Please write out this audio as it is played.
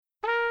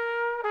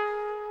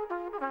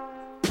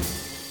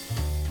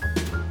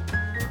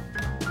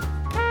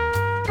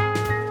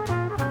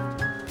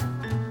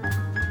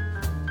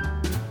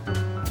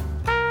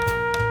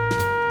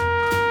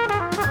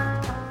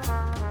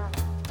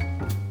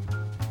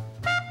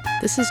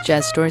This is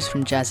Jazz Stories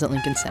from Jazz at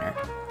Lincoln Center.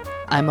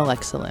 I'm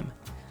Alexa Lim.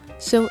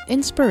 So,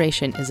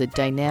 inspiration is a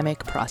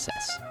dynamic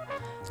process.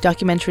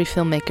 Documentary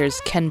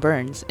filmmakers Ken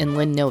Burns and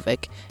Lynn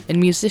Novick and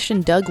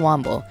musician Doug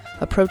Wamble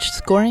approached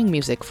scoring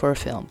music for a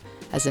film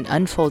as an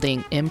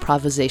unfolding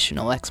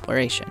improvisational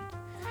exploration.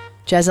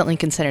 Jazz at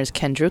Lincoln Center's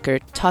Ken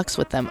Drucker talks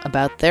with them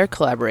about their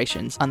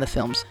collaborations on the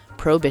films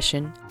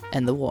Prohibition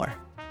and The War.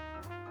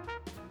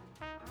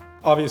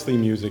 Obviously,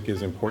 music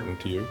is important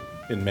to you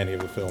in many of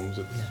the films.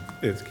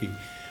 It's key.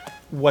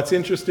 What's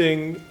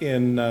interesting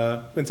in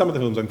some of the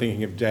films, I'm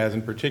thinking of jazz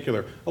in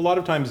particular, a lot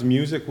of times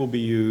music will be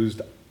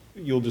used,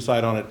 you'll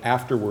decide on it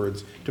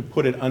afterwards to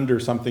put it under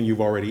something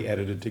you've already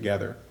edited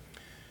together.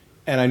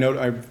 And I know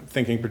I'm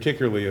thinking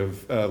particularly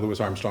of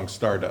Louis Armstrong's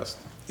Stardust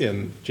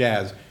in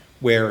jazz,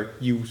 where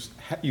you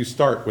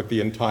start with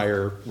the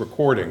entire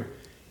recording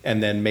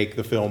and then make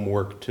the film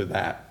work to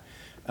that.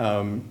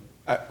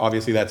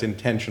 Obviously, that's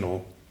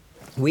intentional.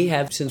 We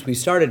have, since we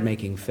started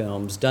making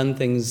films, done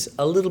things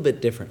a little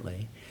bit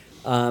differently.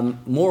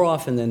 More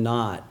often than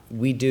not,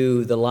 we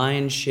do the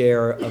lion's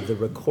share of the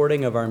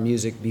recording of our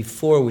music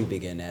before we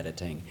begin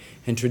editing.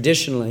 And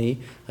traditionally,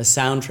 a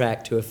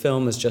soundtrack to a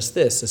film is just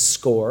this, a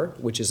score,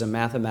 which is a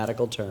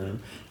mathematical term,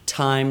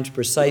 timed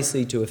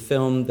precisely to a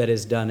film that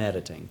is done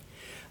editing.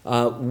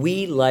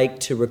 We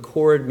like to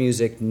record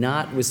music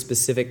not with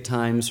specific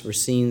times for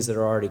scenes that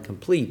are already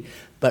complete,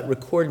 but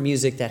record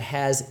music that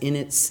has in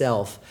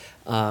itself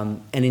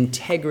an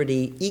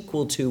integrity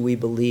equal to, we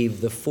believe,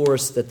 the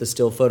force that the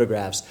still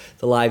photographs,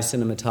 the live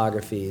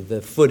cinematography,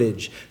 the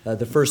footage,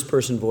 the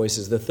first-person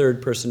voices, the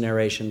third-person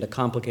narration, the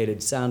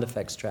complicated sound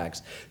effects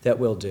tracks that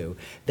we'll do,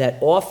 that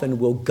often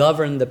will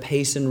govern the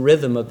pace and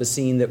rhythm of the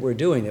scene that we're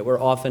doing, that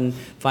we're often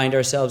find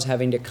ourselves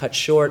having to cut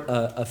short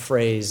a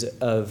phrase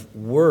of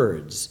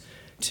words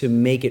to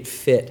make it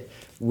fit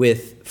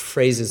with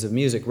phrases of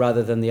music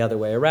rather than the other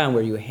way around,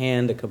 where you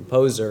hand a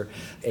composer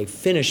a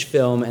finished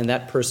film and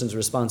that person's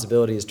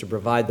responsibility is to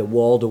provide the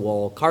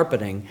wall-to-wall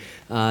carpeting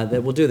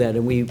that will do that.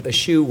 And we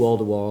eschew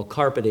wall-to-wall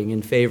carpeting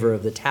in favor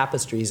of the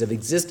tapestries of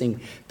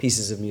existing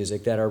pieces of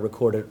music that are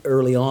recorded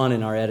early on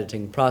in our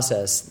editing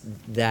process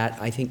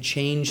that I think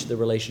change the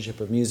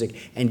relationship of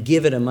music and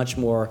give it a much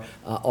more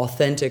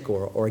authentic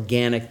or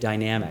organic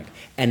dynamic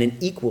and an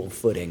equal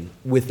footing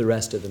with the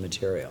rest of the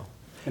material.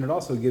 And it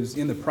also gives,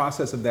 in the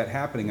process of that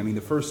happening, I mean,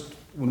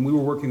 when we were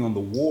working on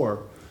The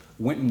War,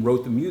 went and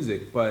wrote the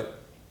music,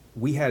 but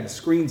we had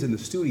screens in the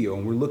studio,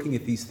 and we're looking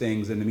at these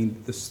things, and I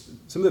mean,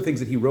 some of the things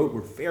that he wrote were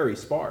very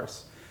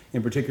sparse.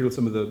 In particular,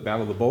 some of the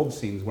Battle of the Bulge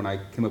scenes, when I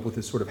came up with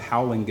this sort of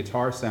howling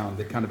guitar sound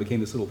that kind of became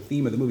this little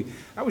theme of the movie.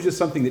 That was just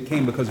something that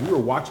came because we were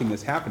watching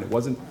this happen. It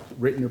wasn't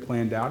written or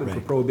planned out. And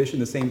for Prohibition,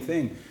 the same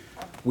thing.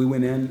 We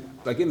went in,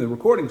 like in the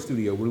recording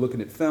studio, we're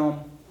looking at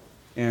film,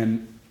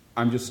 and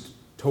I'm just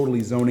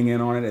totally zoning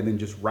in on it, and then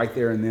just right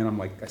there and then I'm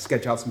like, I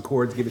sketch out some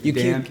chords, give it to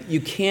Dan.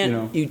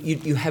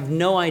 You have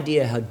no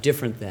idea how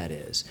different that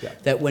is. Yeah.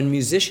 That when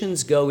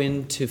musicians go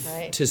into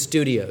to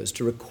studios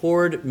to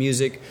record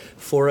music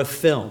for a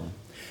film,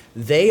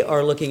 they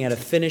are looking at a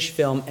finished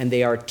film and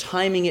they are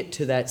timing it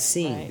to that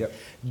scene. Right. Yep.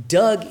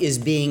 Doug is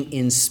being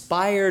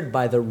inspired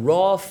by the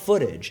raw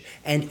footage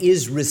and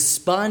is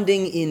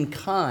responding in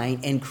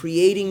kind and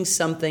creating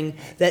something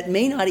that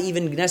may not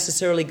even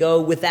necessarily go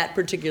with that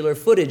particular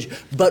footage,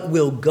 but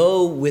will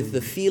go with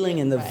the feeling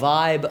and the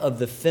vibe of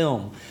the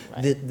film,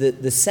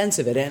 the sense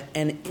of it.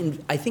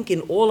 And I think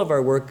in all of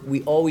our work,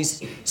 we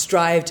always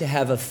strive to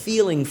have a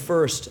feeling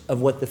first of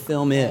what the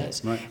film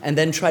is, and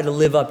then try to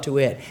live up to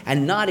it,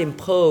 and not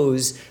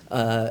impose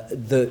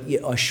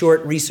a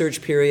short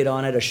research period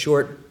on it, a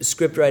short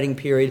script writing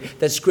period.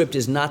 That script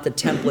is not the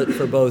template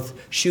for both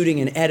shooting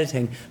and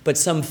editing, but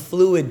some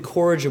fluid,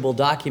 corrigible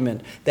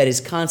document that is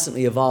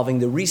constantly evolving.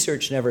 The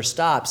research never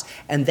stops,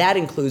 and that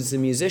includes the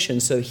musician.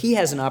 So he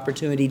has an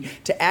opportunity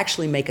to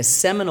actually make a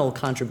seminal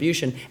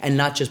contribution and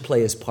not just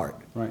play his part.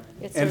 Right.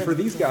 And for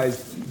these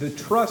guys, the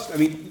trust, I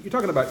mean, you're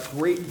talking about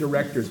great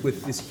directors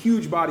with this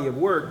huge body of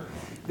work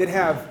that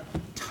have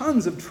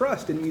tons of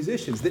trust in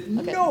musicians that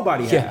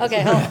nobody has.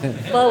 Okay,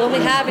 well, when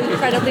we have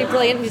incredibly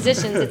brilliant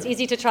musicians, it's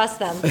easy to trust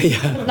them.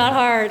 It's not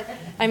hard.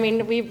 I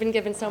mean, we've been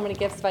given so many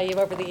gifts by you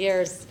over the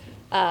years.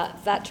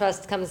 That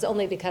trust comes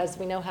only because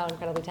we know how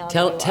incredibly talented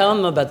you are. Tell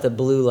them about the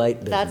blue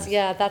light business.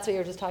 That's what you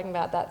were just talking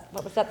about.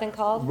 What was that thing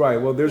called? Right.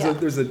 Well, there's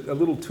a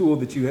little tool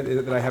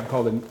that I have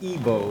called an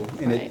e-bow,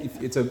 and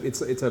it's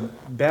a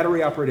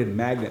battery operated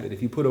magnet that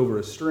if you put over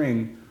a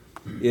string,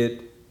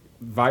 it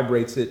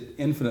vibrates it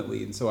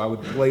infinitely, and so I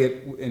would play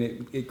it,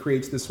 and it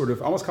creates this sort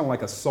of almost kind of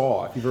like a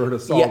saw. If you've ever heard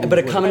of saw, but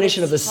a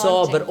combination of the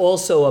saw, but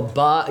also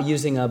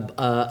using a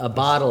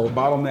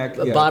bottleneck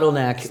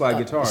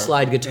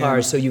slide guitar.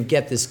 And so you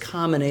get this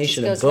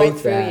combination of both.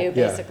 Goes right through you,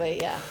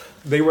 basically.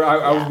 We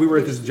were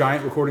at this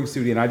giant recording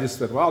studio, and I just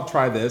said, "Well, I'll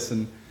try this,"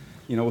 and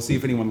we'll see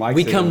if anyone likes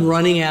it. We come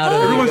running out.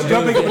 Everyone's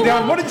jumping up and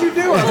down. What did you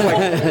do? I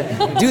was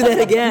like, "Do that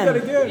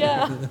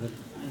again."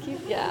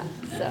 Yeah.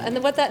 So, and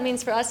then what that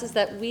means for us is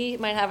that we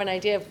might have an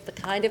idea of the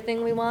kind of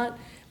thing we want,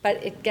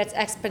 but it gets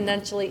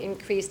exponentially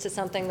increased to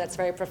something that's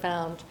very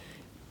profound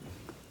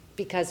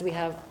because we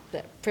have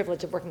the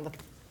privilege of working with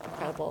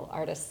incredible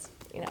artists.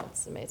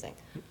 It's amazing.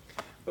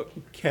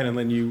 Ken and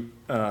Lynn, you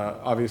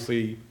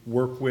obviously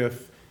work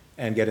with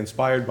and get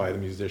inspired by the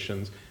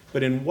musicians,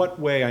 but in what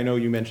way, I know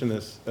you mentioned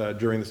this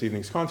during this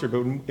evening's concert, but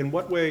in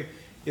what way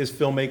is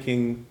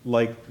filmmaking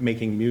like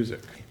making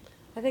music?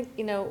 I think,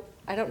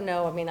 I don't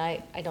know. I mean,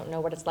 I don't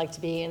know what it's like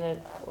to be in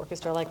an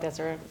orchestra like this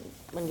or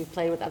when you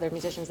play with other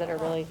musicians that are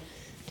really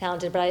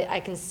talented, but I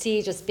can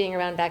see just being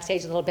around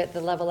backstage a little bit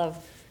the level of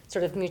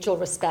sort of mutual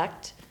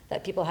respect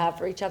that people have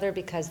for each other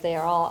because they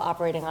are all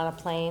operating on a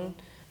plane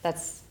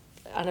that's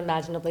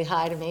unimaginably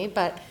high to me.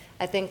 But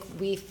I think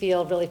we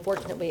feel really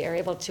fortunate we are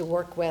able to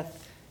work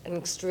with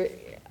an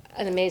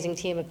amazing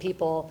team of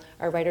people,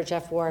 our writer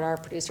Jeff Ward, our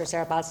producer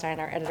Sarah Botstein,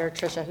 our editor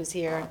Tricia who's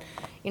here.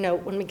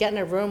 When we get in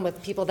a room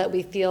with people that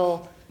we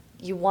feel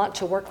you want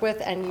to work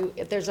with and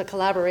if there's a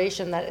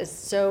collaboration that is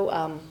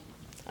so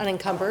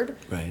unencumbered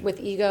with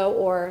ego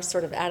or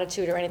sort of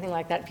attitude or anything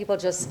like that, people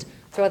just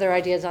throw their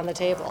ideas on the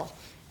table.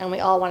 And we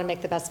all want to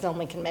make the best film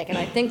we can make. And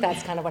I think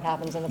that's kind of what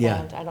happens in the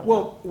band. I don't know.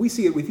 Well, we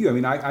see it with you. I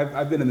mean,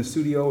 I've been in the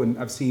studio and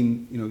I've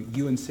seen,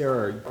 you and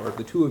Sarah, or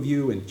the two of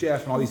you and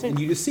Jeff and all these, and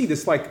you just see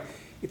this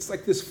it's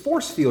like this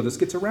force field just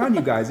gets around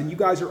you guys, and you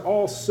guys are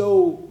all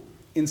so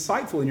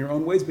insightful in your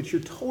own ways, but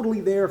you're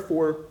totally there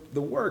for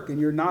the work, and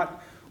you're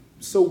not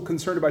so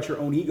concerned about your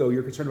own ego,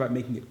 you're concerned about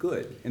making it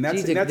good. And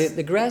that's,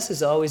 the grass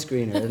is always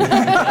greener.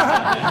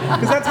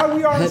 Because that's how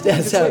we are.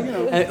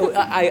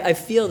 I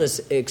feel this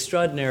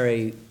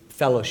extraordinary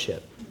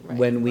fellowship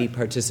when we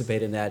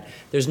participate in that.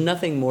 There's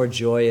nothing more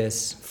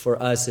joyous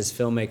for us as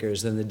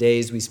filmmakers than the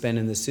days we spend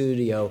in the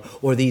studio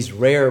or these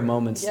rare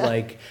moments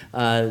like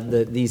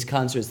these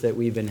concerts that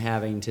we've been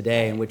having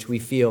today, in which we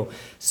feel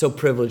so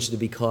privileged to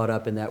be caught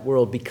up in that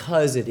world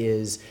because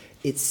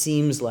it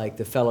seems like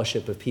the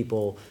fellowship of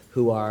people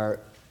who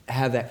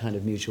have that kind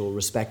of mutual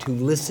respect, who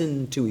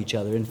listen to each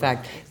other. In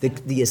fact,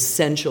 the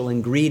essential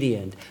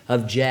ingredient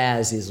of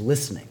jazz is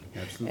listening.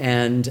 Absolutely.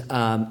 And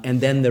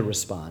then the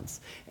response.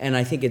 And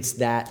I think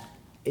it's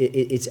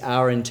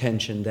our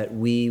intention that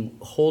we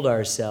hold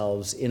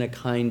ourselves in a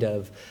kind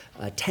of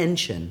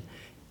tension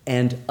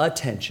and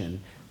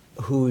attention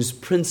whose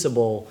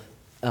principal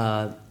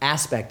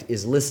aspect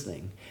is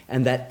listening,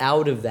 and that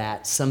out of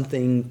that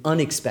something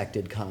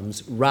unexpected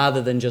comes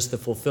rather than just the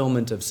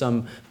fulfillment of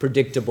some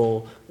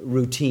predictable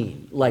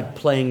routine, like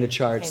playing the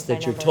charts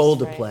that you're told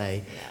to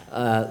play,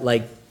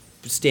 like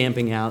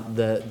stamping out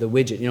the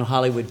widget.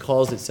 Hollywood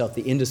calls itself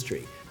the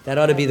industry. That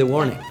ought to be the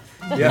warning.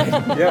 Yeah.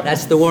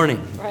 That's the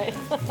warning. Right.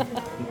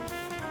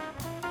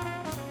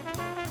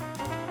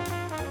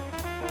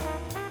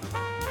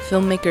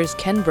 Filmmakers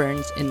Ken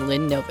Burns and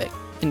Lynn Novick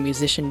and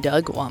musician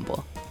Doug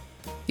Wamble.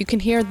 You can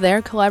hear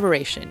their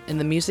collaboration in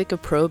the music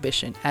of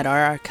Prohibition at our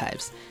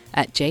archives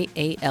at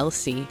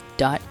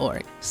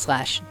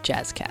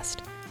jalc.org/jazzcast.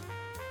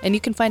 And you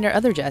can find our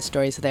other jazz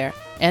stories there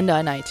and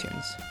on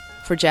iTunes.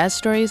 For Jazz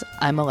Stories,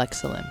 I'm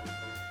Alexa Lim.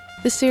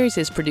 This series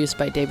is produced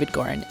by David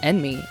Gorin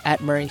and me at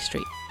Murray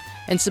Street,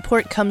 and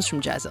support comes from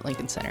Jazz at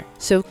Lincoln Center,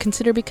 so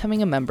consider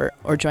becoming a member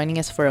or joining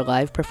us for a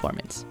live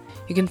performance.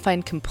 You can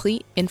find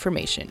complete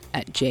information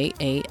at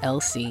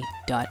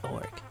jalc.org.